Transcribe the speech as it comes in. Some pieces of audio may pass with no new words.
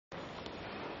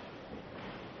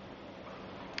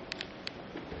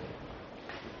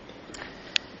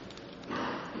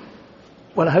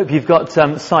Well, I hope you've got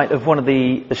sight of one of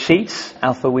the sheets,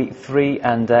 Alpha Week 3,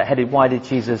 and headed, Why Did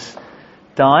Jesus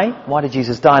Die? Why did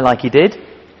Jesus die like he did?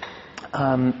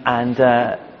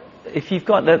 If you've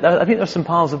got, I think there's some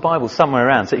piles of Bibles somewhere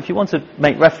around, so if you want to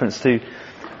make reference to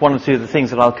one or two of the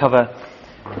things that I'll cover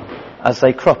as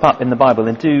they crop up in the Bible,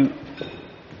 then do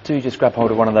just grab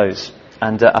hold of one of those.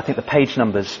 And I think the page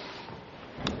numbers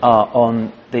are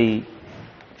on the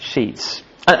sheets.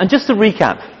 And just to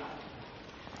recap,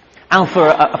 Alpha,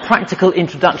 a practical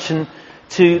introduction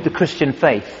to the Christian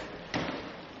faith.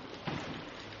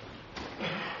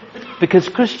 Because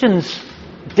Christians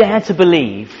dare to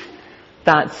believe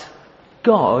that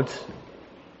God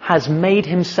has made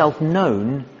himself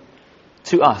known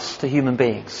to us, to human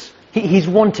beings. He's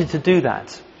wanted to do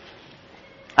that.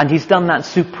 And he's done that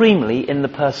supremely in the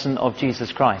person of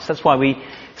Jesus Christ. That's why we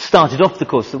started off the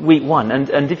course at week 1.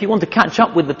 And if you want to catch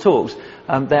up with the talks,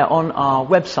 they're on our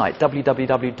website,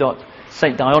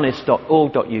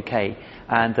 www.stdionis.org.uk.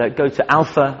 And go to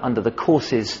Alpha under the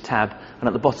Courses tab, and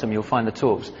at the bottom you'll find the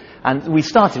talks. And we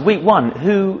started week 1,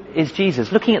 who is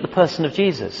Jesus? Looking at the person of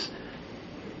Jesus.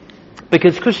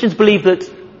 Because Christians believe that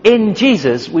in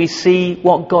Jesus we see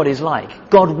what God is like.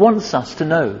 God wants us to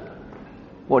know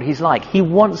what he's like. He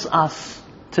wants us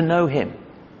to know him.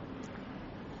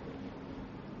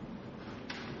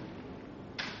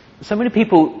 So many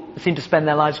people seem to spend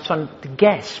their lives trying to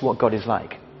guess what God is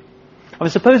like. I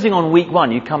was supposing on week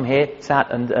 1 you come here,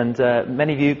 sat, and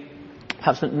many of you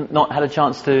perhaps not had a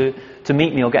chance to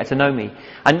meet me or get to know me.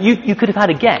 And you could have had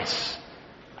a guess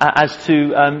as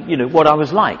to what I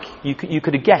was like. You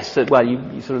could have guessed that, well,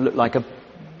 you sort of look like a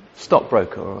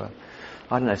stockbroker or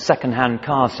a second-hand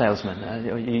car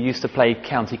salesman. You used to play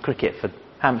county cricket for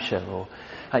Hampshire. Or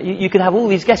you could have all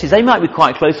these guesses. They might be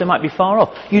quite close, they might be far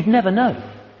off. You'd never know.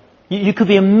 You could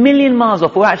be a million miles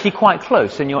off or actually quite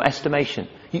close in your estimation.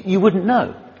 You wouldn't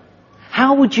know.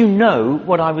 How would you know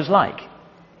what I was like?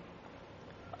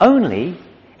 Only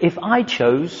if I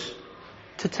chose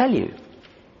to tell you.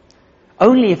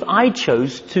 Only if I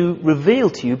chose to reveal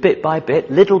to you bit by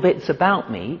bit little bits about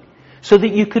me so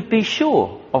that you could be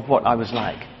sure of what I was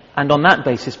like. And on that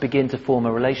basis begin to form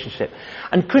a relationship.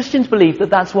 And Christians believe that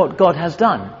that's what God has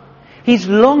done. He's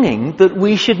longing that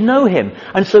we should know him.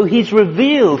 And so he's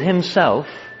revealed himself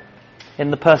in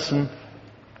the person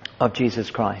of Jesus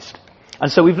Christ.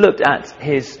 And so we've looked at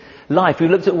his life. We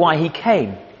looked at why he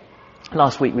came.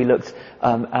 Last week we looked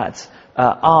at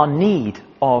our need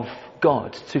of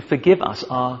God to forgive us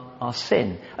our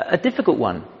sin. A difficult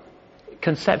one,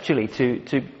 conceptually, to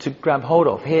grab hold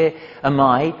of. Here am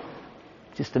I,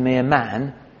 just a mere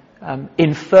man,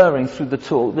 inferring through the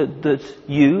talk that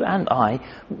you and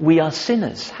we are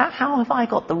sinners. How have I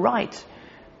got the right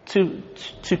to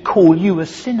call you a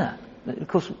sinner? Of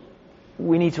course,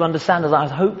 we need to understand, as I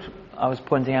hope I was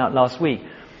pointing out last week,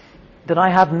 that I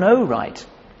have no right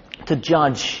to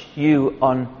judge you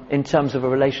in terms of a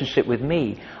relationship with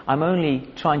me. I'm only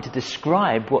trying to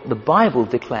describe what the Bible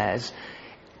declares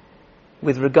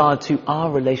with regard to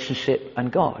our relationship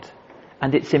and God.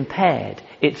 And it's impaired,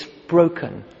 it's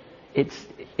broken, there's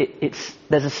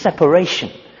a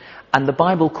separation. And the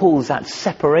Bible calls that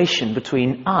separation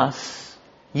between us,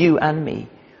 you and me,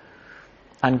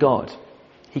 and God.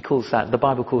 The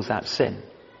Bible calls that sin.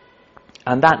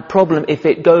 And that problem, if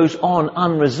it goes on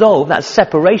unresolved, that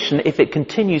separation, if it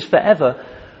continues forever,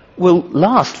 will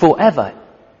last forever.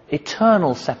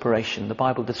 Eternal separation. The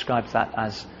Bible describes that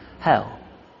as hell.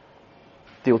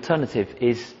 The alternative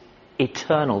is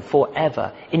eternal,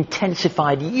 forever,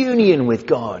 intensified union with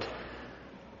God.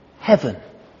 Heaven.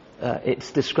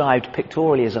 It's described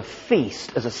pictorially as a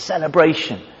feast, as a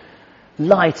celebration.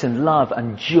 Light and love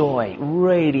and joy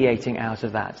radiating out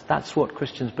of that. That's what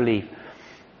Christians believe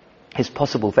is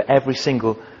possible for every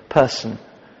single person.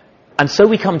 And so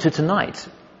we come to tonight,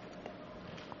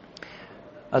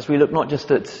 as we look not just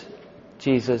at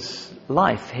Jesus'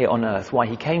 life here on earth, why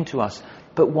he came to us,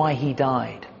 but why he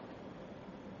died.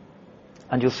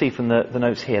 And you'll see from the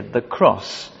notes here, the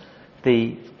cross,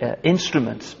 the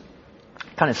instrument,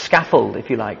 kind of scaffold, if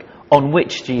you like, on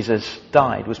which Jesus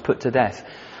died, was put to death.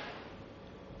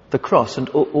 The cross and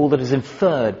all that is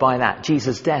inferred by that,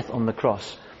 Jesus' death on the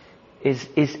cross,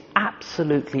 is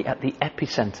absolutely at the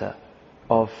epicenter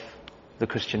of the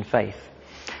Christian faith.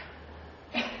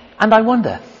 And I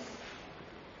wonder,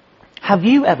 have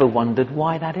you ever wondered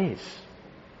why that is?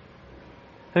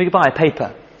 Maybe you buy a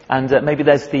paper and maybe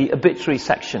there's the obituary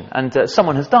section and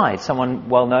someone has died, someone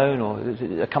well known or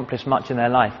accomplished much in their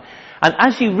life. And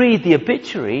as you read the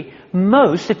obituary,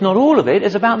 most, if not all of it,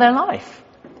 is about their life.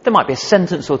 There might be a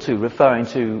sentence or two referring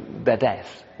to their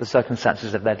death, the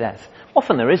circumstances of their death.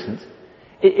 Often there isn't.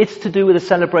 It's to do with a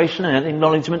celebration and an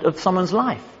acknowledgement of someone's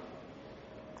life.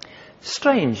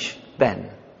 Strange,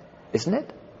 then, isn't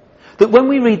it? That when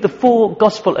we read the 4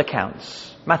 gospel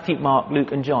accounts, Matthew, Mark,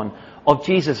 Luke and John, of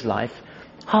Jesus' life,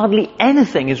 hardly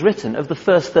anything is written of the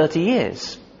first 30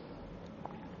 years.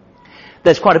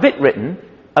 There's quite a bit written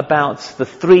about the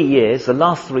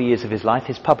last 3 years of his life,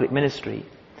 his public ministry.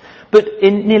 But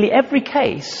in nearly every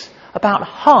case, about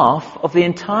half of the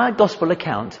entire gospel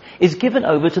account is given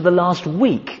over to the last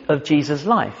week of Jesus'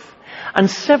 life, and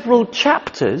several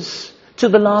chapters to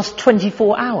the last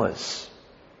 24 hours.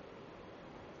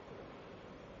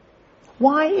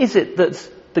 Why is it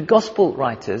that the gospel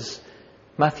writers,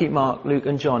 Matthew, Mark, Luke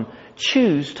and John,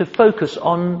 choose to focus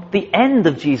on the end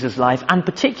of Jesus' life and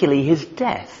particularly his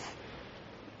death?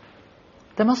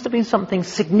 There must have been something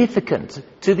significant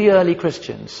to the early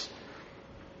Christians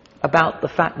about the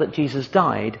fact that Jesus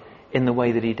died in the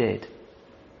way that he did.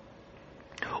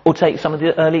 Or take some of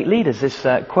the early leaders. This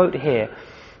quote here,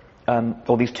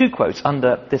 or these 2 quotes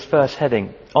under this first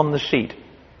heading on the sheet,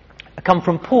 come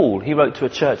from Paul. He wrote to a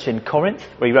church in Corinth,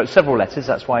 where he wrote several letters.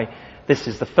 That's why this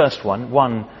is the first one,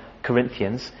 1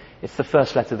 Corinthians. It's the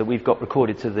first letter that we've got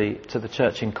recorded to the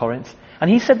church in Corinth. And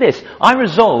he said this: I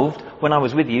resolved, when I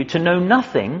was with you, to know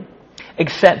nothing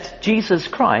except Jesus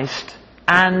Christ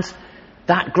and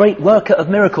that great worker of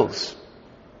miracles.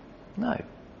 No.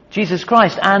 Jesus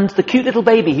Christ and the cute little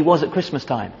baby he was at Christmas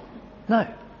time. No.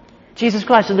 Jesus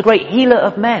Christ and the great healer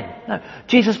of men. No.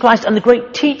 Jesus Christ and the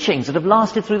great teachings that have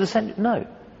lasted through the centuries. No.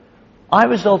 I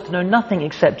resolved to know nothing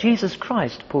except Jesus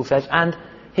Christ, Paul says, and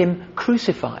him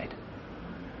crucified.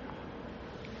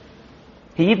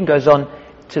 He even goes on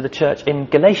to the church in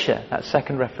Galatia, that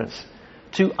second reference,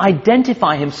 to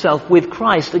identify himself with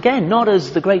Christ, again, not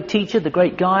as the great teacher, the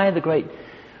great guy, the great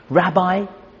rabbi,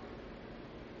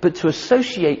 but to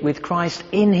associate with Christ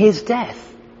in his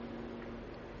death.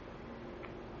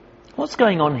 What's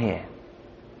going on here?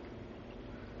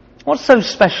 What's so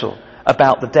special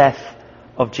about the death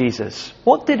of Jesus?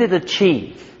 What did it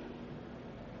achieve?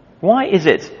 Why is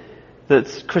it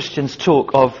that Christians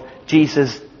talk of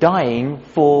Jesus dying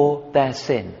for their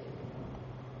sin?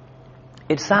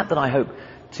 It's that I hope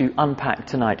to unpack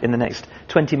tonight in the next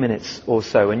 20 minutes or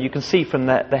so. And you can see from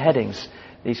the headings,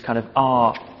 these kind of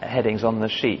R headings on the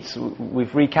sheets.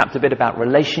 We've recapped a bit about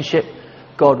relationship,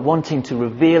 God wanting to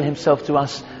reveal himself to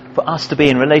us, for us to be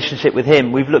in relationship with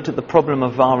him. We've looked at the problem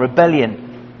of our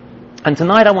rebellion. And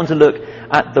tonight I want to look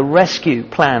at the rescue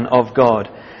plan of God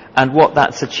and what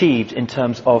that's achieved in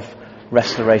terms of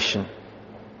restoration.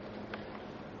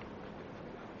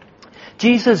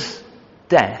 Jesus'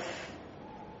 death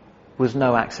was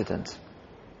no accident.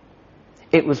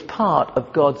 It was part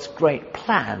of God's great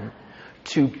plan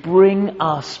to bring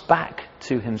us back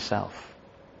to himself.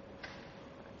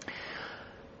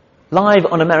 Live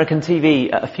on American TV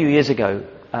a few years ago,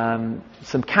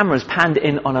 some cameras panned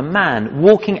in on a man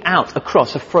walking out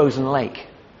across a frozen lake.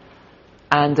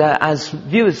 And as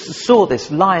viewers saw this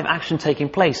live action taking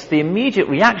place, the immediate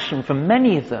reaction from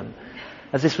many of them,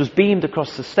 as this was beamed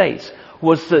across the States,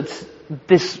 was that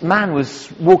this man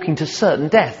was walking to certain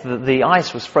death. The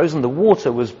ice was frozen, the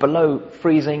water was below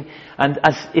freezing, and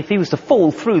as if he was to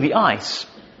fall through the ice,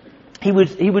 he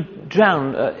would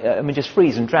drown, just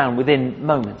freeze and drown within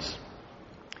moments.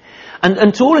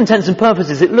 And to all intents and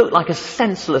purposes, it looked like a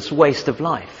senseless waste of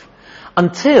life,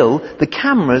 until the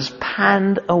cameras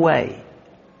panned away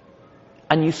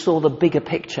and you saw the bigger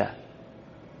picture.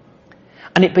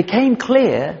 And it became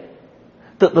clear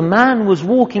that the man was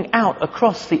walking out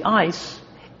across the ice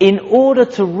in order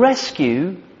to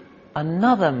rescue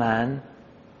another man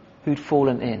who'd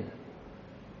fallen in.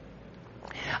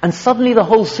 And suddenly the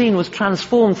whole scene was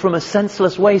transformed from a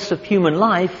senseless waste of human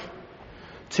life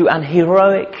to an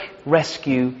heroic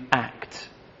rescue act.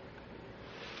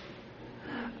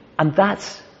 And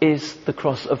that is the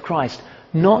cross of Christ.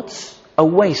 Not a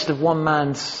waste of one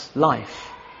man's life,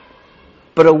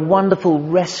 but a wonderful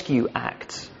rescue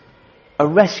act. A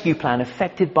rescue plan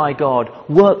effected by God,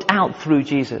 worked out through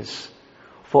Jesus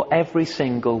for every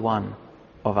single one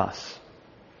of us.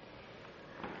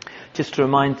 Just to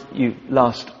remind you,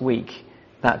 last week,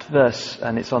 that verse,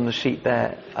 and it's on the sheet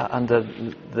there under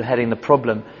the heading, The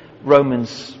Problem,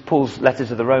 Paul's letter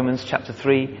to the Romans, chapter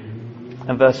 3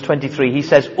 and verse 23, he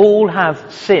says, all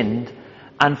have sinned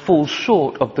and fall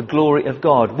short of the glory of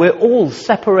God. We're all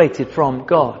separated from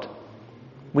God.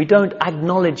 We don't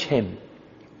acknowledge him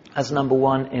as number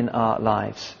one in our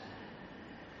lives.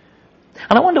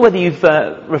 And I wonder whether you've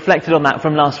reflected on that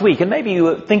from last week, and maybe you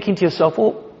were thinking to yourself,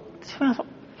 well,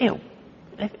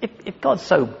 if God's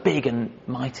so big and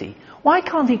mighty, why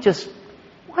can't he just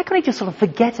sort of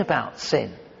forget about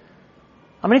sin?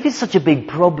 I mean, if it's such a big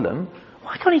problem,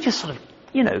 why can't he just sort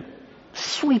of,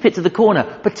 sweep it to the corner,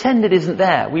 pretend it isn't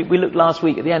there? We looked last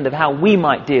week at the end of how we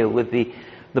might deal with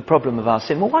the problem of our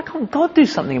sin. Well, why can't God do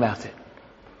something about it?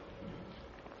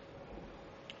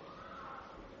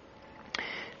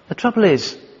 The trouble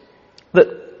is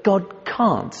that God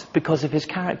can't because of his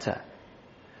character.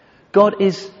 God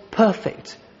is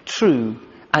perfect, true,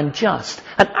 and just.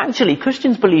 And actually,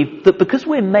 Christians believe that because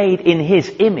we're made in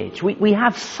his image, we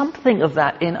have something of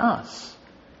that in us.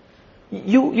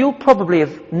 You'll probably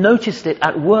have noticed it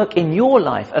at work in your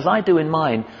life, as I do in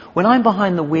mine, when I'm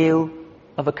behind the wheel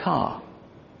of a car.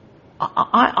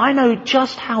 I know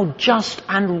just how just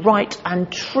and right and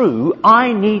true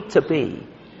I need to be.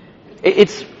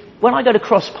 It's when I go to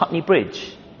cross Putney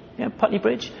Bridge. You know, Putney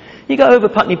Bridge? You go over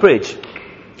Putney Bridge,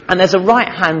 and there's a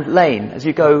right-hand lane as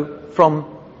you go from,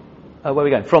 where are we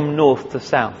going? From north to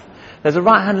south. There's a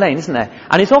right-hand lane, isn't there?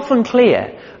 And it's often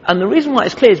clear. And the reason why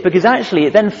it's clear is because actually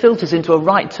it then filters into a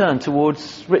right turn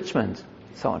towards Richmond,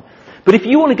 so on. But if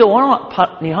you want to go on up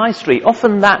Putney High Street,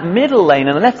 often that middle lane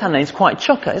and the left-hand lane is quite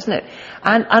chocker, isn't it?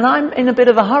 And I'm in a bit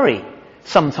of a hurry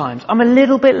sometimes. I'm a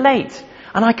little bit late.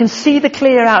 And I can see the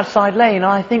clear outside lane, and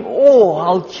I think,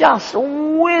 I'll just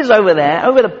whiz over there,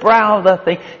 over the brow of the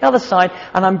thing, the other side,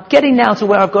 and I'm getting now to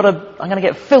where I'm going to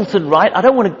get filtered right. I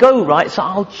don't want to go right, so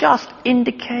I'll just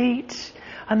indicate,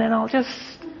 and then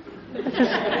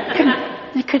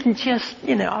you couldn't just,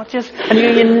 and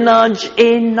you nudge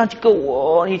in, nudge,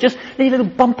 go on, you just need a little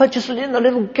bumper, just in the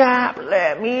little gap,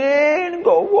 let me in,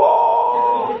 go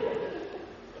on.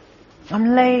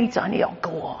 I'm late, I'll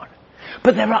go on.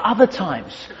 But there are other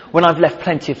times when I've left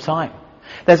plenty of time.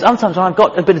 There's other times when I've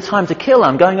got a bit of time to kill.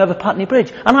 I'm going over Putney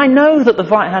Bridge. And I know that the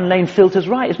right-hand lane filters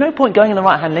right. There's no point going in the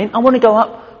right-hand lane. I want to go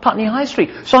up Putney High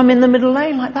Street. So I'm in the middle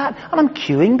lane like that. And I'm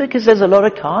queuing because there's a lot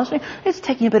of cars. It's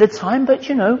taking a bit of time, but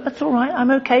that's all right.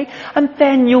 I'm okay. And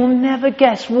then you'll never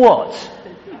guess what.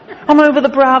 I'm over the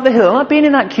brow of the hill. I've been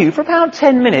in that queue for about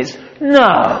 10 minutes.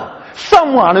 No.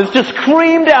 Someone has just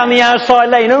creamed down the outside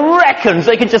lane and reckons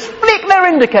they can just flick their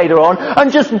indicator on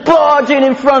and just barge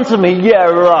in front of me. Yeah,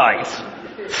 right.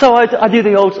 So I do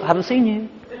the old, haven't seen you.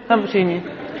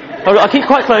 I keep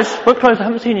quite close, I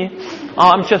haven't seen you.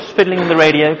 I'm just fiddling with the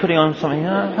radio, putting on something.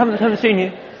 Haven't seen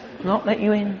you. Not let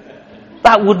you in.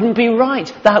 That wouldn't be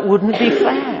right. That wouldn't be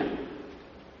fair.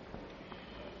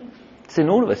 It's in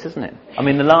all of us, isn't it? I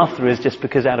mean, the laughter is just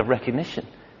because out of recognition.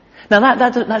 Now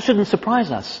that shouldn't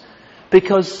surprise us.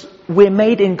 Because we're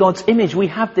made in God's image, we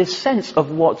have this sense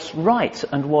of what's right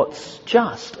and what's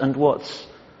just and what's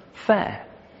fair.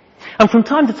 And from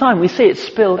time to time we see it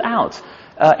spilled out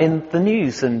in the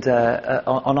news and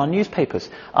on our newspapers.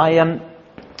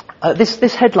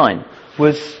 This headline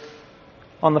was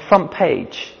on the front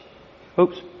page,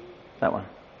 that one,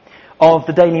 of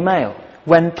the Daily Mail,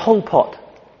 when Pol Pot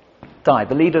died,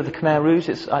 the leader of the Khmer Rouge.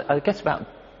 It's, I guess, about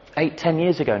 8-10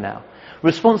 years ago now,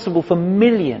 responsible for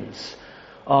millions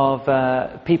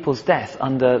of people's death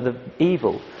under the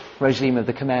evil regime of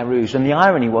the Khmer Rouge. And the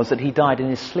irony was that he died in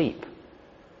his sleep.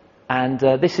 And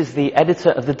this is the editor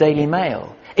of the Daily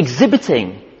Mail,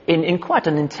 exhibiting in quite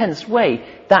an intense way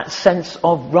that sense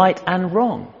of right and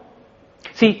wrong.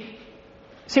 See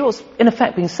what's in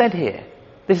effect being said here?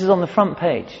 This is on the front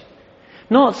page.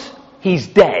 Not, he's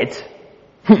dead.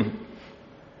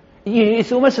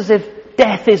 It's almost as if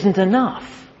death isn't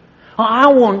enough.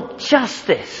 I want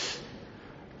justice.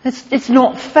 It's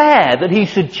not fair that he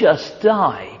should just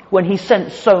die when he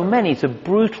sent so many to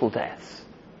brutal deaths.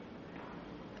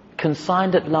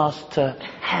 Consigned at last to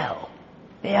hell.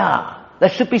 Yeah, there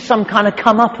should be some kind of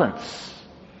comeuppance.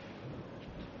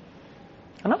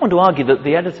 And I want to argue that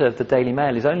the editor of the Daily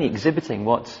Mail is only exhibiting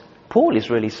what Paul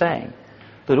is really saying.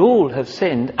 That all have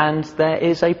sinned and there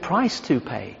is a price to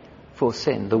pay for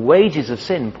sin. The wages of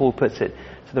sin, Paul puts it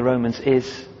to the Romans,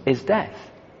 is death.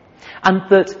 And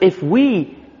that if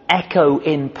we echo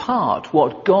in part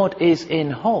what God is in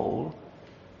whole,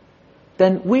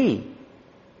 then we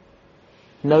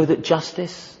know that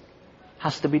justice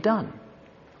has to be done.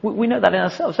 We know that in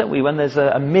ourselves, don't we? When there's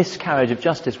a miscarriage of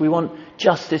justice, we want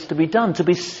justice to be done, to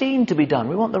be seen to be done.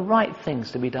 We want the right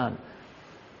things to be done.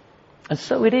 And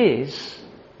so it is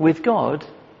with God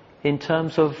in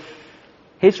terms of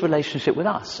his relationship with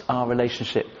us, our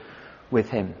relationship with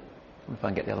him. If I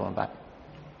can get the other one back.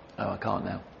 Oh, I can't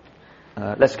now.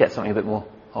 Let's get something a bit more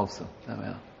wholesome. There we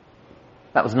are.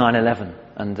 That was 9/11,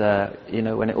 and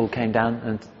when it all came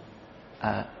down,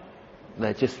 and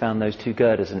they just found those two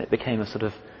girders, and it became a sort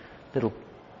of little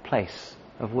place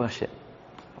of worship.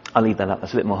 I'll leave that up.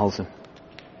 That's a bit more wholesome.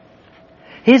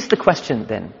 Here's the question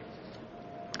then: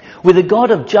 with a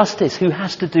God of justice who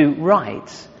has to do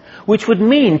right, which would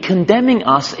mean condemning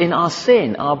us in our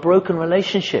sin, our broken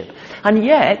relationship. And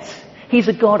yet, he's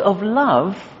a God of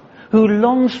love who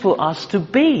longs for us to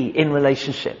be in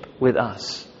relationship with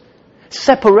us.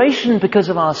 Separation because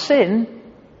of our sin,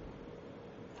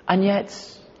 and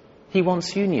yet he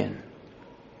wants union.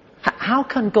 How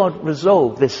can God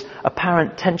resolve this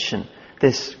apparent tension,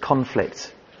 this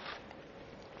conflict?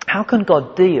 How can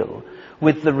God deal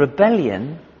with the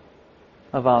rebellion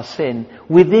of our sin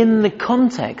within the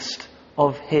context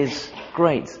of his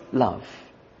great love?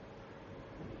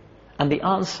 And the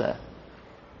answer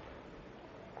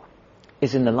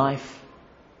is in the life,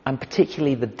 and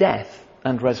particularly the death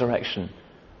and resurrection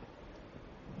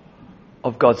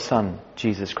of God's Son,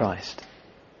 Jesus Christ.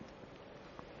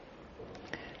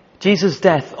 Jesus'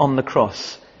 death on the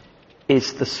cross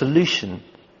is the solution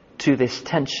to this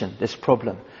tension, this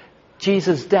problem.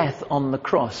 Jesus' death on the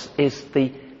cross is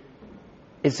the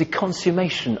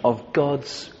consummation of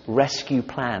God's rescue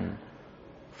plan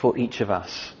for each of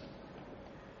us.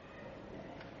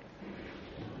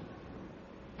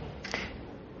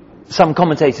 Some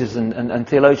commentators and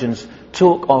theologians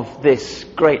talk of this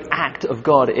great act of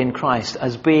God in Christ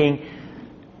as being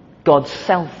God's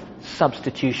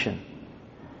self-substitution.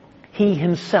 He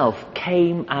himself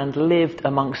came and lived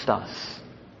amongst us.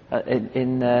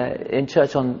 In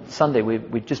church on Sunday,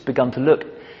 we've just begun to look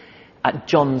at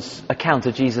John's account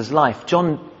of Jesus' life.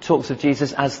 John talks of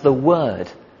Jesus as the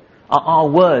Word. Our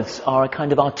words are a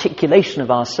kind of articulation of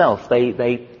ourself.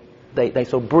 They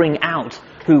sort of bring out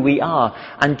who we are.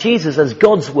 And Jesus as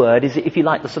God's Word is, if you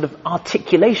like, the sort of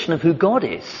articulation of who God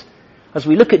is. As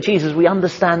we look at Jesus, we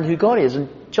understand who God is. And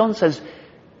John says,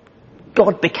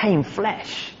 God became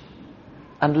flesh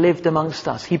and lived amongst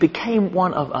us. He became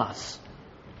one of us.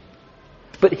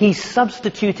 But he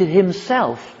substituted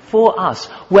himself for us,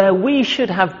 where we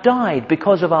should have died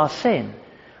because of our sin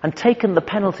and taken the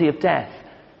penalty of death.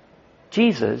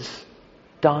 Jesus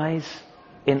dies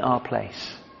in our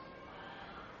place.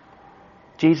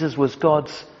 Jesus was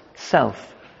God's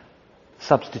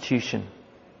self-substitution.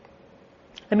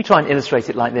 Let me try and illustrate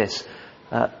it like this.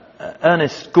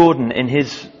 Ernest Gordon, in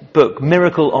his book,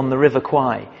 Miracle on the River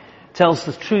Kwai, tells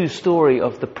the true story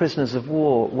of the prisoners of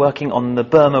war working on the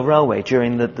Burma Railway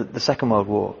during the Second World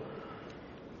War.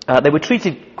 They were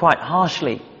treated quite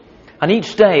harshly. And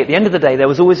each day, at the end of the day, there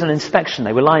was always an inspection.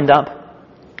 They were lined up,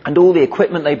 and all the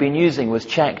equipment they'd been using was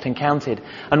checked and counted.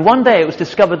 And one day it was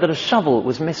discovered that a shovel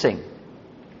was missing.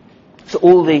 So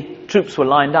all the troops were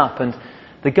lined up, and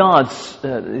the guards,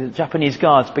 the Japanese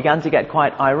guards, began to get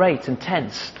quite irate and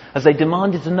tense as they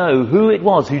demanded to know who it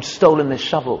was who'd stolen this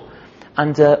shovel.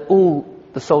 And all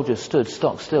the soldiers stood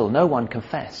stock still. No one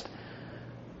confessed.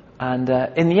 And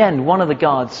in the end, one of the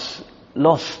guards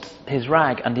lost his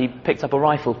rag, and he picked up a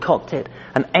rifle, cocked it,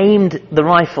 and aimed the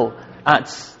rifle at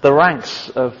the ranks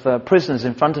of prisoners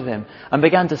in front of him, and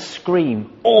began to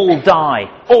scream, "All die!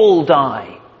 All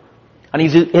die!" And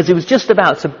as he was just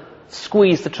about to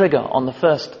squeeze the trigger on the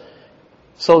first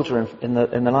soldier in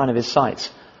the line of his sights,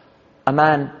 a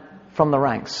man from the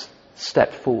ranks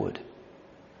stepped forward.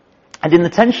 And in the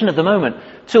tension of the moment,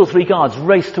 2 or 3 guards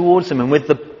raced towards him, and with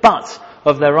the butt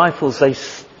of their rifles, they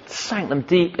sank them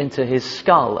deep into his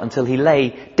skull until he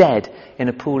lay dead in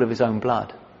a pool of his own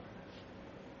blood.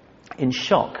 In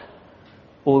shock,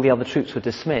 all the other troops were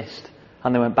dismissed,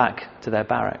 and they went back to their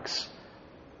barracks.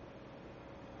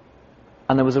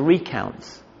 And there was a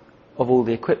recount of all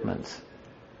the equipment,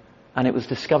 and it was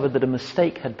discovered that a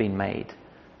mistake had been made,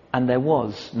 and there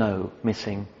was no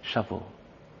missing shovel.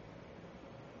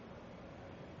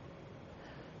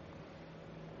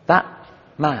 That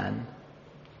man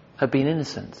had been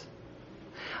innocent,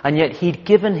 and yet he'd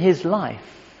given his life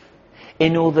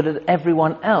in order that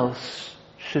everyone else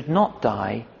should not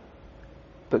die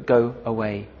but go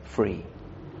away free.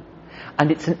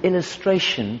 And it's an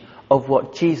illustration of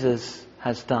what Jesus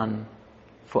has done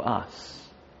for us.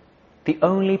 The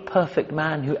only perfect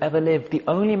man who ever lived, the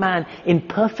only man in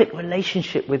perfect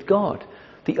relationship with God,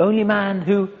 the only man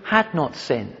who had not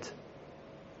sinned,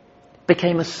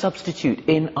 became a substitute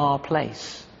in our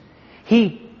place.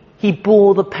 He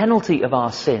bore the penalty of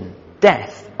our sin,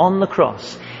 death, on the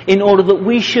cross, in order that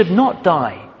we should not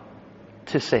die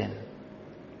to sin,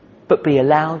 but be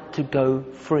allowed to go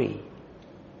free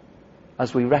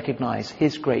as we recognize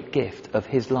his great gift of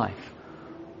his life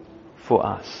for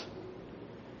us.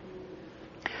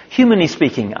 Humanly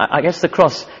speaking, I guess the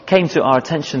cross came to our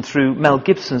attention through Mel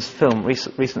Gibson's film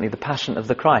recently, The Passion of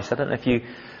the Christ. I don't know if you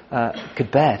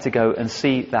could bear to go and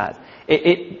see that.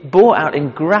 It bore out in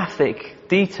graphic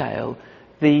detail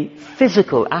the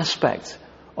physical aspect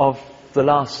of the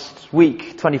last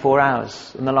week, 24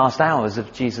 hours, and the last hours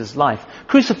of Jesus' life.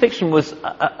 Crucifixion was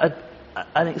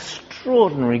an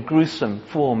extraordinary, gruesome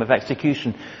form of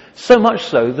execution, so much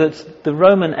so that the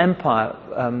Roman Empire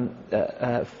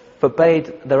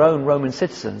forbade their own Roman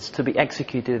citizens to be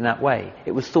executed in that way.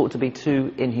 It was thought to be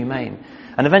too inhumane.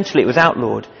 And eventually it was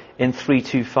outlawed in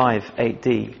 325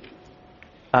 AD.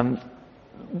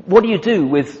 What do you do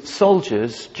with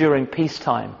soldiers during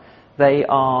peacetime?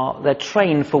 They're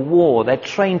trained for war, they're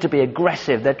trained to be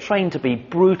aggressive, they're trained to be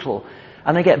brutal,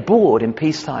 and they get bored in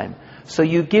peacetime. So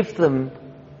you give them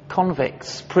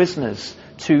convicts, prisoners,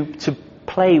 to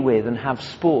play with and have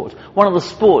sport. One of the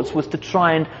sports was to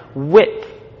try and whip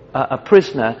a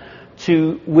prisoner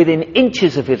to within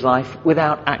inches of his life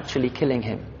without actually killing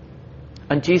him.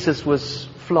 And Jesus was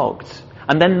flogged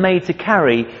and then made to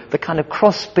carry the kind of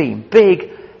cross beam, big,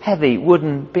 heavy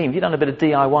wooden beam. You've done a bit of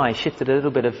DIY, shifted a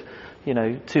little bit of,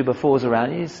 2x4s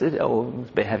around. It's a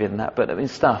bit heavier than that, but I mean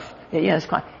stuff. Yeah, it's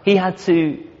quite. He had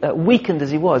to, weakened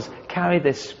as he was, carry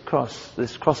this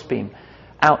cross beam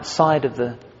outside of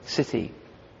the city.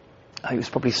 He was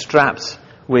probably strapped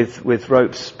with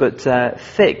ropes, but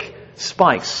thick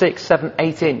spikes, 6, 7,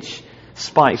 8 inch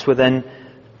spikes were then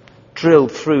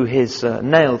drilled through his,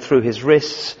 nailed through his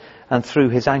wrists and through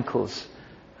his ankles,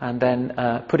 and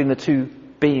then putting the two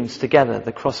beams together,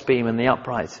 the cross beam and the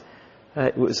upright,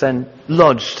 it was then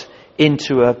lodged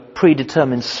into a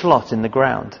predetermined slot in the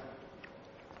ground.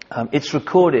 It's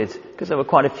recorded, because there were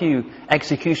quite a few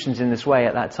executions in this way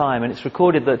at that time, and it's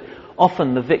recorded that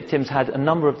often the victims had a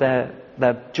number of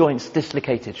their joints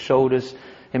dislocated, shoulders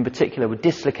in particular were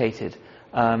dislocated.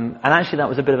 And actually that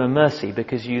was a bit of a mercy,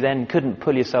 because you then couldn't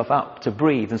pull yourself up to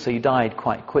breathe, and so you died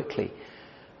quite quickly.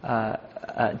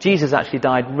 Jesus actually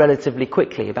died relatively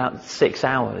quickly, about 6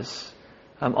 hours.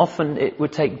 Often it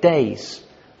would take days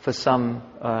for some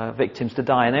victims to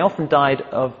die, and they often died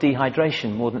of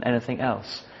dehydration more than anything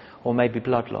else, or maybe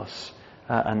blood loss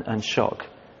and shock,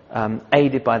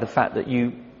 aided by the fact that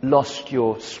you lost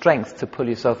your strength to pull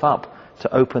yourself up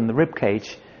to open the rib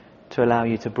cage to allow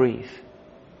you to breathe.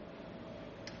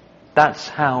 That's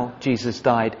how Jesus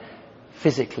died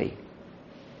physically.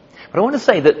 But I want to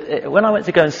say that when I went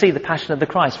to go and see The Passion of the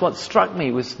Christ, what struck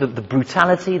me was the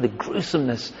brutality, the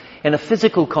gruesomeness in a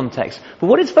physical context. But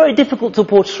what is very difficult to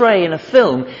portray in a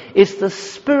film is the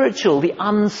spiritual, the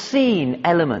unseen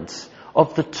element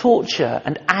of the torture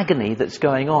and agony that's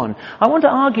going on. I want to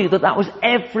argue that that was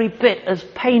every bit as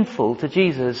painful to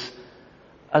Jesus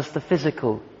as the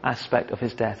physical aspect of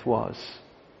his death was.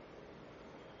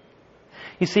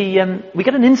 You see, we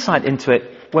get an insight into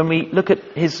it when we look at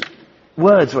his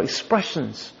words or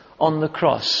expressions on the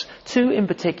cross. Two in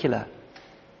particular.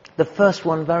 The first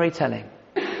one very telling.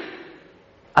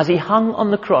 As he hung on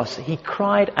the cross, he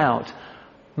cried out,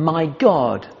 my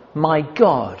God,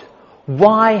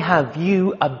 why have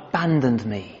you abandoned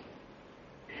me?"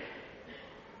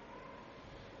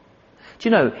 Do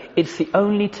you know, it's the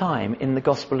only time in the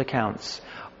Gospel accounts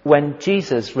when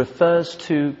Jesus refers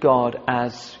to God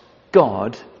as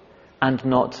God and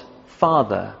not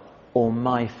Father or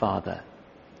my Father.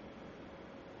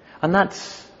 And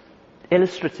that's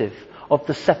illustrative of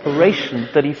the separation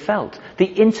that he felt, the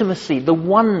intimacy, the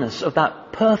oneness of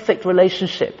that perfect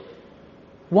relationship.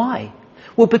 Why?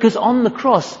 Well, because on the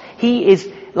cross, he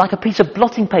is like a piece of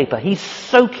blotting paper. He's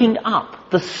soaking up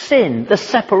the sin, the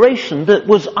separation that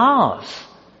was ours.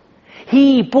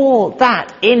 He bore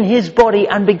that in his body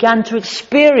and began to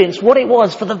experience what it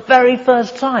was for the very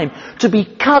first time to be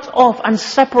cut off and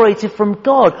separated from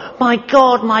God. My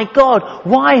God,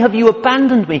 why have you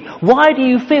abandoned me? Why do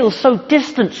you feel so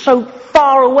distant, so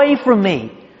far away from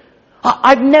me?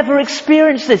 I've never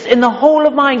experienced this in the whole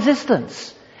of my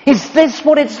existence. Is this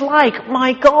what it's like?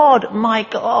 My God.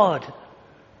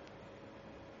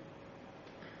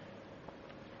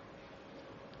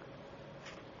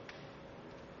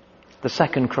 The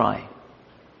second cry,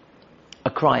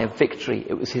 a cry of victory.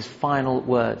 It was his final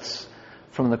words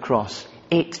from the cross.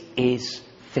 It is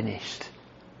finished.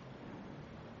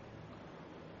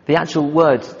 The actual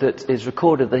word that is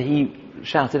recorded that he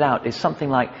shouted out is something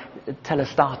like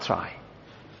telestatrai.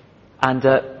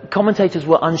 And commentators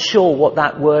were unsure what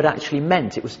that word actually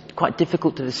meant. It was quite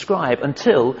difficult to describe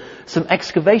until some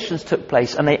excavations took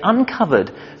place and they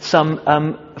uncovered some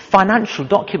financial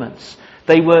documents.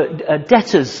 They were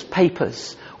debtors'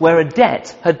 papers where a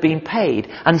debt had been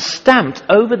paid, and stamped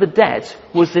over the debt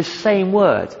was this same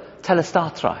word,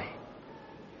 telestatrai.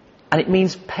 And it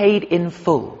means paid in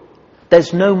full.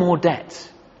 There's no more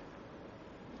debt.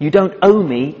 You don't owe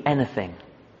me anything.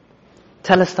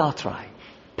 Telestatrai.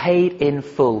 paid in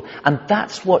full. And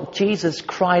that's what Jesus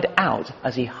cried out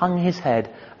as he hung his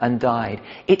head and died.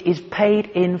 It is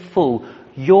paid in full.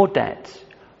 Your debt,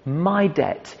 my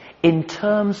debt, in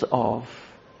terms of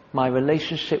my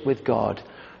relationship with God,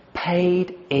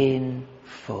 paid in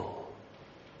full.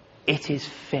 It is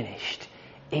finished.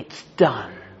 It's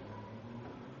done.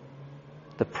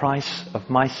 The price of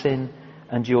my sin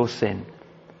and your sin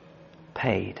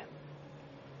paid.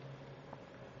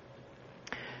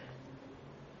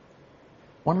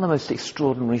 One of the most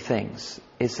extraordinary things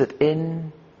is that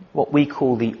in what we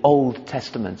call the Old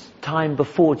Testament, time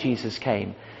before Jesus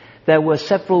came, there were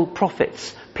several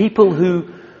prophets, people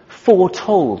who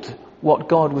foretold what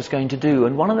God was going to do,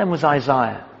 and one of them was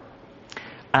Isaiah.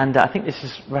 And I think this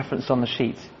is referenced on the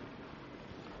sheet.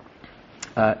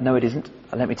 No, it isn't.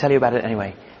 Let me tell you about it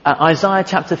anyway. Isaiah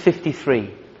chapter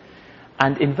 53.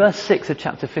 And in verse 6 of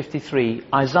chapter 53,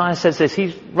 Isaiah says this.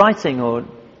 He's writing or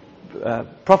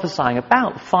prophesying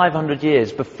about 500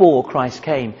 years before Christ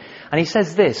came. And he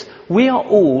says this: we are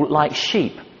all like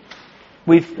sheep.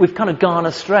 We've kind of gone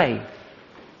astray.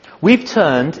 We've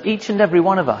turned, each and every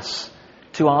one of us,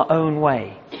 to our own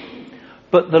way.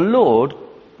 But the Lord,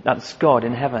 that's God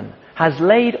in heaven, has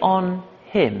laid on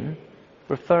him,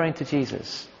 referring to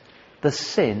Jesus, the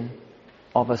sin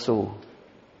of us all.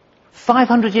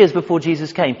 500 years before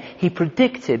Jesus came, he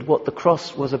predicted what the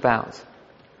cross was about.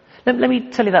 Let me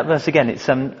tell you that verse again. It's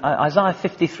Isaiah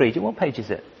 53. What page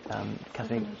is it,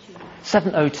 Kathleen?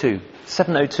 702.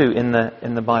 702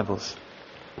 in the Bibles.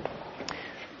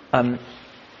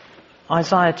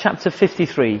 Isaiah chapter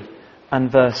 53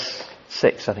 and verse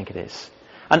 6, I think it is.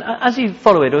 And as you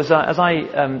follow it, as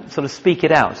I sort of speak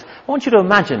it out, I want you to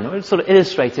imagine, I'll sort of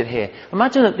illustrate it here.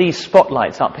 Imagine that these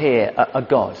spotlights up here are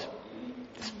God.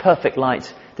 This perfect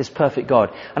light, this perfect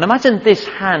God. And imagine this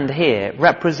hand here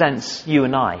represents you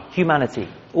and I, humanity,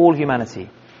 all humanity.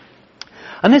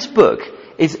 And this book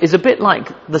is a bit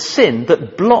like the sin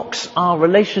that blocks our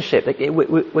relationship.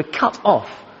 We're cut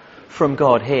off from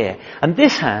God here. And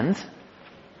this hand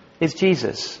is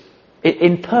Jesus,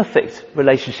 in perfect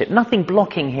relationship, nothing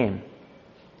blocking him.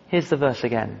 Here's the verse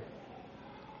again.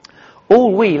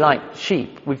 All we, like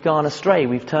sheep, we've gone astray.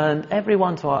 We've turned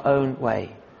everyone to our own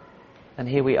way. And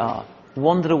here we are,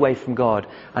 wandered away from God.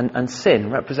 And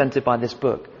sin, represented by this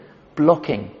book,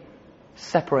 blocking,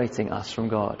 separating us from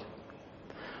God.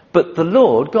 But the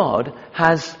Lord, God,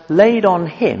 has laid on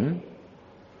him,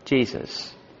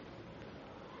 Jesus,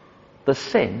 the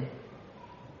sin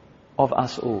of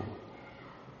us all.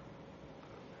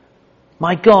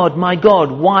 My God,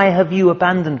 why have you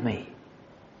abandoned me?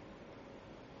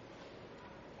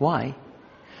 Why?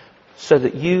 So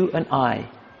that you and I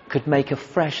could make a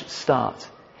fresh start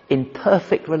in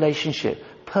perfect relationship,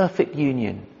 perfect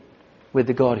union with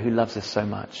the God who loves us so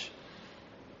much.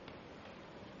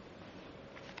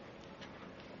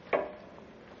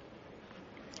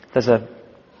 There's a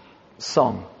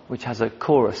song which has a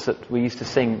chorus that we used to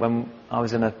sing when I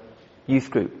was in a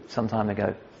youth group some time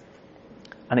ago.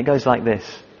 And it goes like this.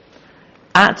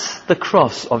 At the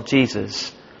cross of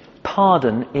Jesus,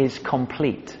 pardon is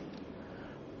complete.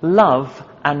 Love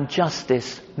and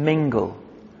justice mingle.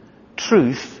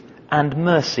 Truth and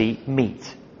mercy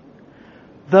meet.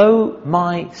 Though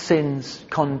my sins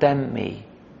condemn me,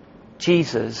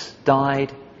 Jesus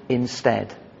died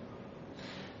instead.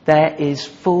 There is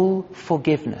full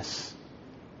forgiveness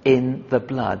in the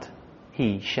blood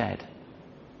he shed.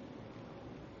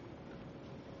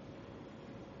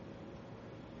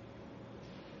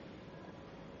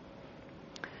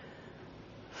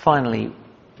 Finally,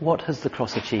 what has the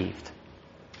cross achieved?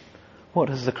 What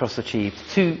has the cross achieved?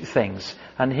 Two things.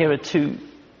 And here are two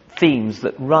themes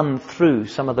that run through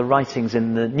some of the writings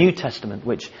in the New Testament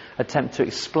which attempt to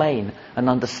explain and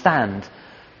understand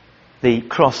the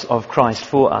cross of Christ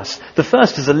for us. The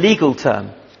first is a legal term.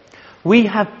 We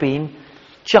have been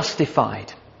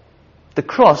justified. The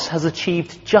cross has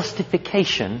achieved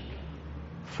justification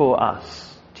for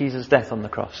us. Jesus' death on the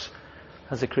cross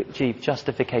has achieved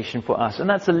justification for us. And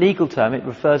that's a legal term. It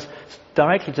refers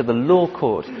directly to the law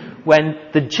court. When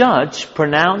the judge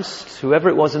pronounced whoever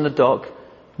it was in the dock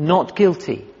not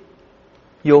guilty,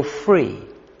 you're free.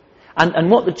 And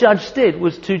what the judge did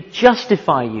was to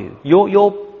justify you.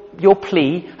 Your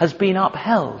plea has been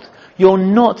upheld. You're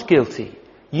not guilty.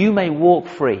 You may walk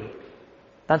free.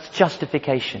 That's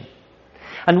justification.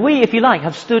 And we, if you like,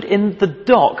 have stood in the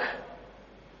dock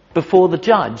before the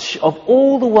judge of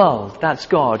all the world, that's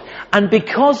God. And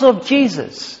because of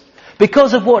Jesus,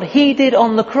 because of what he did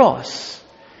on the cross,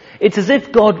 it's as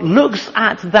if God looks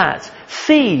at that,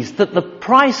 sees that the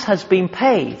price has been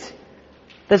paid.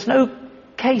 There's no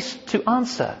case to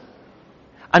answer.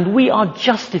 and we are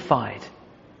justified,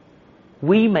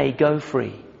 we may go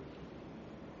free.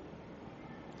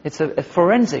 It's a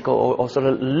forensic or sort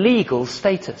of legal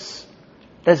status.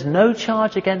 There's no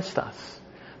charge against us.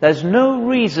 There's no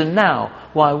reason now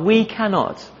why we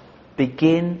cannot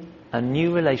begin a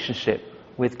new relationship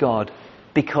with God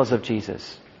because of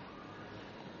Jesus.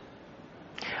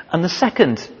 And the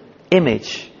second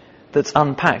image that's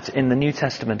unpacked in the New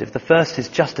Testament, if the first is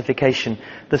justification,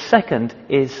 the second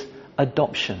is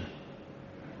adoption.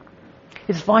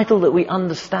 It's vital that we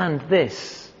understand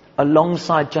this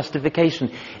alongside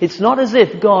justification. It's not as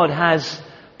if God has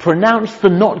pronounced the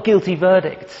not guilty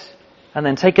verdict and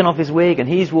then taken off his wig and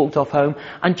he's walked off home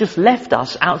and just left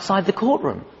us outside the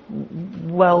courtroom.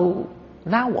 Well,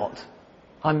 now what?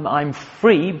 I'm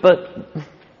free, but...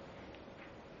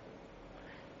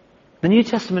 The New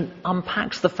Testament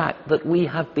unpacks the fact that we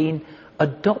have been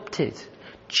adopted,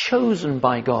 chosen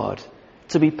by God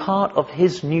to be part of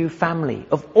his new family,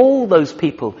 of all those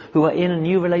people who are in a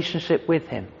new relationship with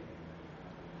him.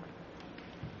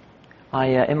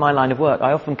 In my line of work,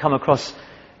 I often come across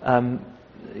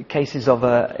cases of,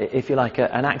 if you like,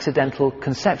 an accidental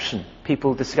conception.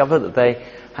 People discover that they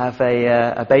have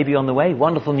a baby on the way.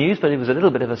 Wonderful news, but it was a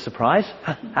little bit of a surprise.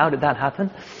 How did that happen?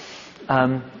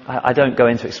 I don't go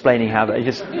into explaining how, but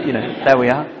just, there we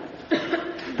are.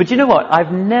 But you know what?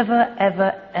 I've never,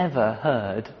 ever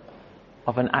heard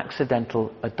of an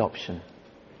accidental adoption.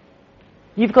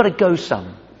 You've got to go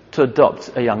some to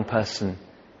adopt a young person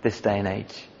this day and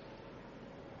age.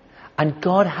 And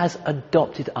God has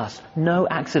adopted us. No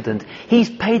accident. He's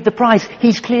paid the price.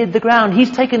 He's cleared the ground. He's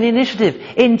taken the initiative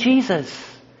in Jesus.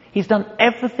 He's done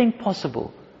everything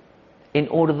possible in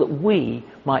order that we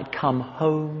might come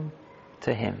home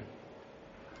to him.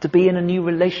 To be in a new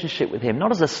relationship with him.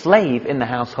 Not as a slave in the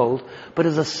household, but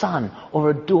as a son or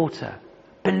a daughter.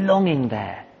 Belonging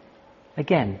there.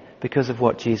 Again, because of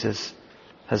what Jesus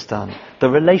has done. The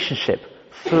relationship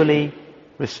fully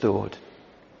restored.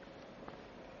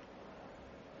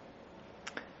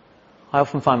 I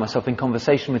often find myself in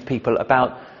conversation with people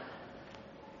about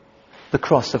the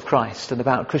cross of Christ and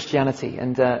about Christianity.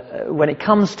 And when it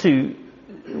comes to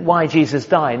why Jesus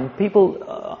died, people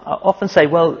often say,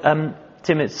 well,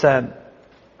 Tim, it's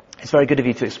very good of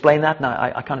you to explain that, and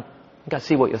I kind of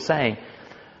see what you're saying.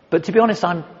 But to be honest,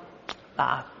 I'm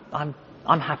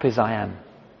happy as I am.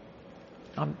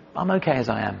 I'm okay as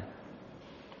I am.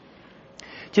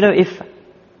 Do you know, if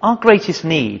our greatest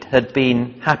need had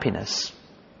been happiness,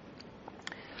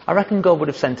 I reckon God would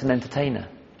have sent an entertainer.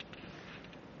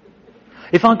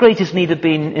 If our greatest need had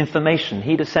been information,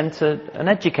 he'd have sent an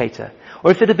educator. Or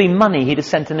if it had been money, he'd have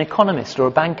sent an economist or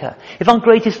a banker. If our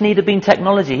greatest need had been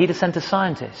technology, he'd have sent a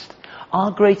scientist.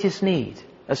 Our greatest need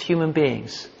as human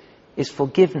beings is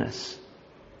forgiveness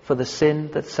for the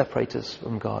sin that separates us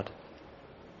from God.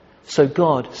 So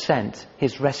God sent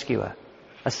his rescuer,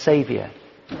 a saviour,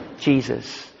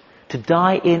 Jesus, to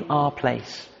die in our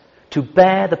place, to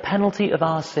bear the penalty of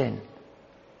our sin,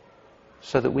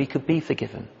 so that we could be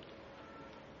forgiven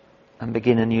and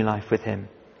begin a new life with him.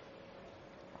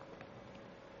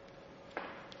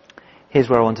 Here's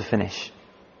where I want to finish.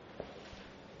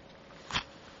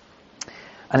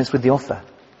 And it's with the offer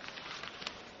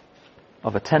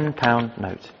of a £10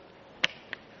 note.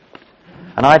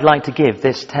 And I'd like to give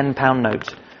this £10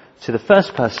 note to the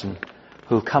first person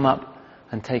who will come up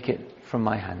and take it from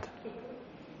my hand.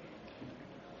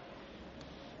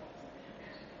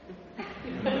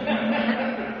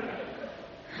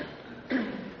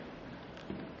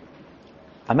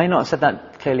 I may not have said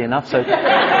that clearly enough, so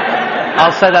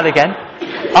I'll say that again.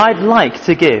 I'd like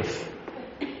to give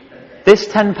this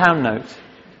 £10 note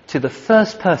to the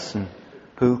first person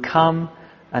who will come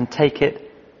and take it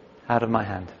out of my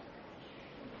hand.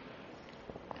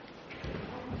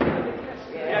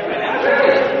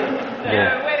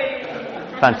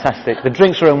 Yeah. Fantastic. The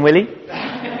drinks are on Willie.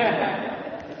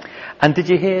 And did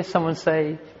you hear someone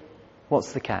say,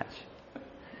 what's the catch?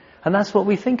 And that's what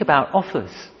we think about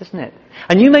offers, isn't it?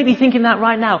 And you may be thinking that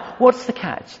right now. What's the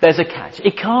catch? There's a catch.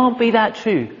 It can't be that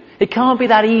true. It can't be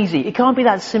that easy. It can't be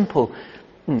that simple.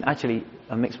 Actually,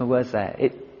 I mixed my words there.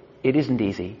 It isn't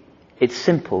easy. It's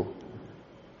simple,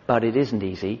 but it isn't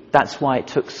easy. That's why it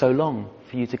took so long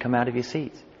for you to come out of your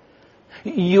seat.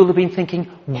 You'll have been thinking,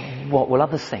 what will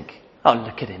others think? Oh,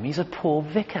 look at him. He's a poor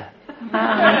vicar.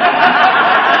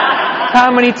 How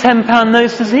many £10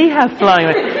 notes does he have flying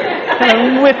away?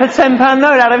 Whip a £10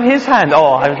 note out of his hand.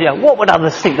 What would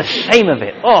others think? The shame of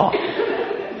it. Oh.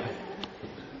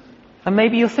 And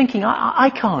maybe you're thinking,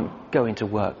 I can't go into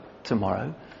work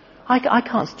tomorrow. I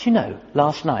can't. Do you know,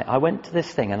 last night I went to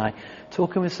this thing and I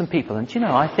talking with some people, and do you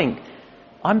know, I think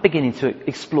I'm beginning to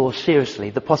explore seriously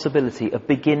the possibility of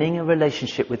beginning a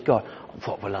relationship with God.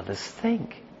 What will others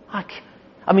think?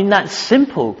 I mean, that's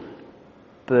simple,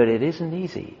 but it isn't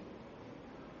easy.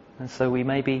 And so we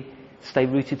maybe stay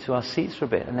rooted to our seats for a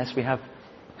bit unless we have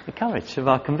the courage of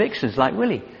our convictions, like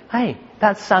Willie. Hey,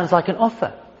 that sounds like an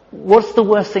offer. What's the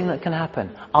worst thing that can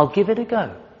happen? I'll give it a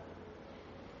go.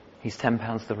 He's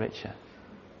 £10 the richer.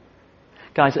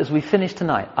 Guys, as we finish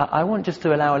tonight, I want just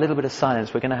to allow a little bit of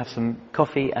silence. We're going to have some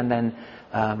coffee and then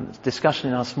discussion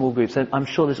in our small groups. I'm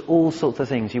sure there's all sorts of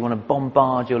things you want to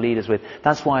bombard your leaders with.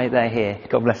 That's why they're here.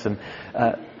 God bless them.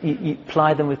 You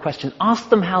ply them with questions. Ask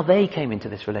them how they came into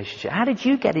this relationship. How did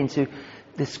you get into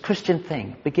this Christian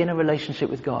thing? Begin a relationship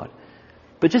with God.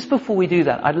 But just before we do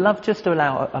that, I'd love just to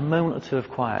allow a moment or two of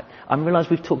quiet. I realise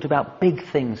we've talked about big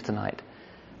things tonight.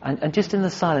 And just in the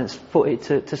silence for it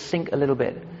to sink a little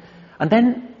bit. And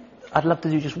then I'd love to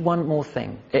do just one more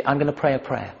thing. I'm going to pray a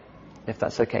prayer, if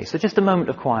that's okay. So just a moment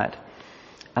of quiet.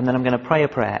 And then I'm going to pray a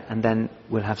prayer, and then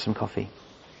we'll have some coffee.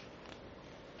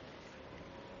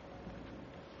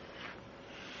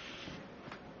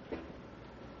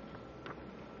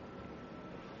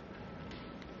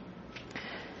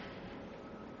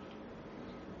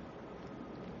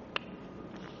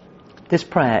 This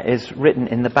prayer is written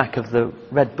in the back of the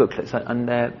red booklets, and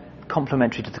they're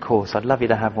complementary to the course. I'd love you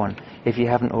to have one if you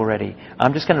haven't already.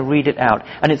 I'm just going to read it out.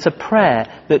 And it's a prayer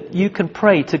that you can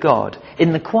pray to God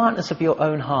in the quietness of your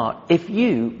own heart if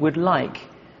you would like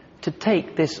to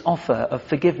take this offer of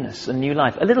forgiveness and new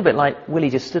life. A little bit like Willie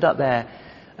just stood up there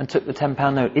and took the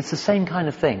 £10 note. It's the same kind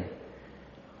of thing.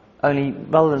 Only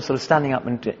rather than sort of standing up,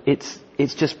 and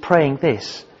it's just praying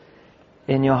this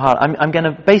in your heart. I'm going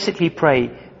to basically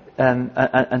pray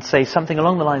and say something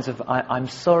along the lines of, I'm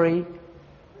sorry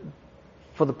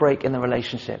for the break in the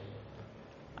relationship.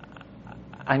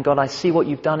 And God, I see what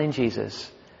you've done in Jesus.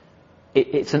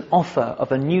 It's an offer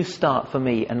of a new start for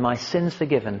me and my sins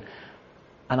forgiven.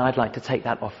 And I'd like to take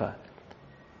that offer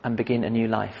and begin a new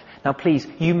life. Now please,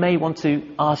 you may want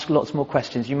to ask lots more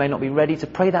questions. You may not be ready to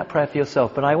pray that prayer for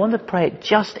yourself, but I want to pray it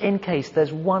just in case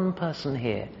there's one person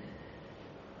here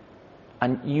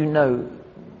and you know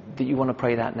that you want to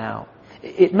pray that now.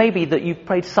 It may be that you've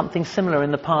prayed something similar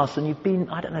in the past and you've been,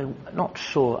 I don't know, not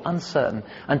sure, uncertain.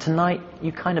 And tonight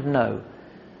you kind of know.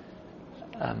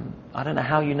 I don't know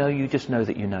how you know, you just know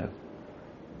that you know.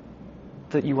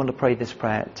 That you want to pray this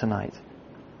prayer tonight.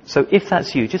 So if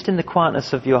that's you, just in the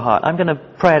quietness of your heart, I'm going to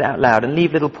pray it out loud and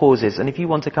leave little pauses. And if you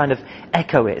want to kind of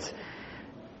echo it,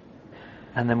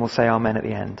 and then we'll say amen at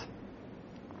the end.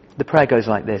 The prayer goes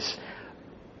like this.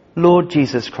 Lord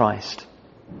Jesus Christ,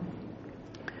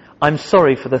 I'm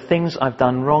sorry for the things I've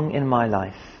done wrong in my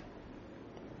life.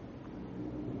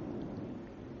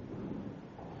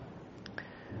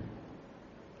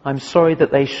 I'm sorry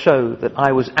that they show that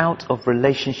I was out of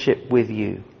relationship with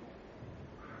you.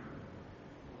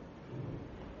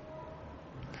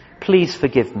 Please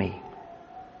forgive me.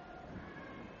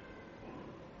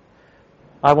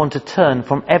 I want to turn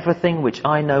from everything which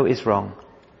I know is wrong.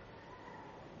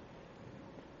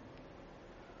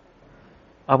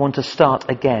 I want to start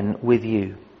again with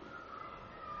you.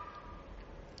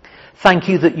 Thank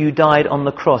you that you died on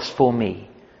the cross for me,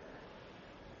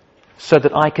 so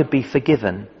that I could be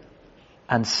forgiven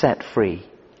and set free.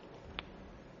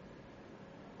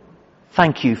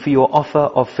 Thank you for your offer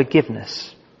of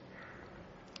forgiveness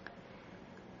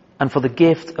and for the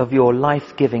gift of your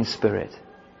life-giving Spirit.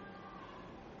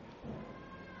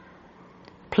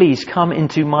 Please come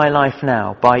into my life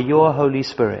now by your Holy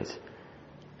Spirit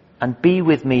and be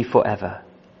with me forever.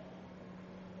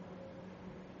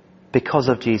 Because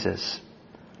of Jesus.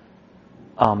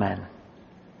 Amen.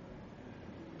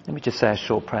 Let me just say a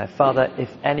short prayer. Father, if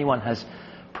anyone has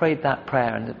prayed that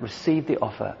prayer and received the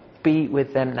offer, be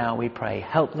with them now, we pray.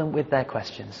 Help them with their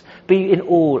questions. Be in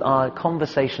all our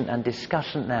conversation and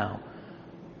discussion now.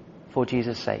 For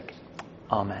Jesus' sake.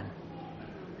 Amen.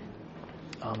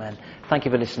 Amen. Thank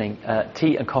you for listening.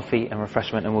 Tea and coffee and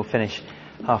refreshment, and we'll finish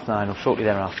 9:30 or shortly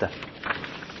thereafter.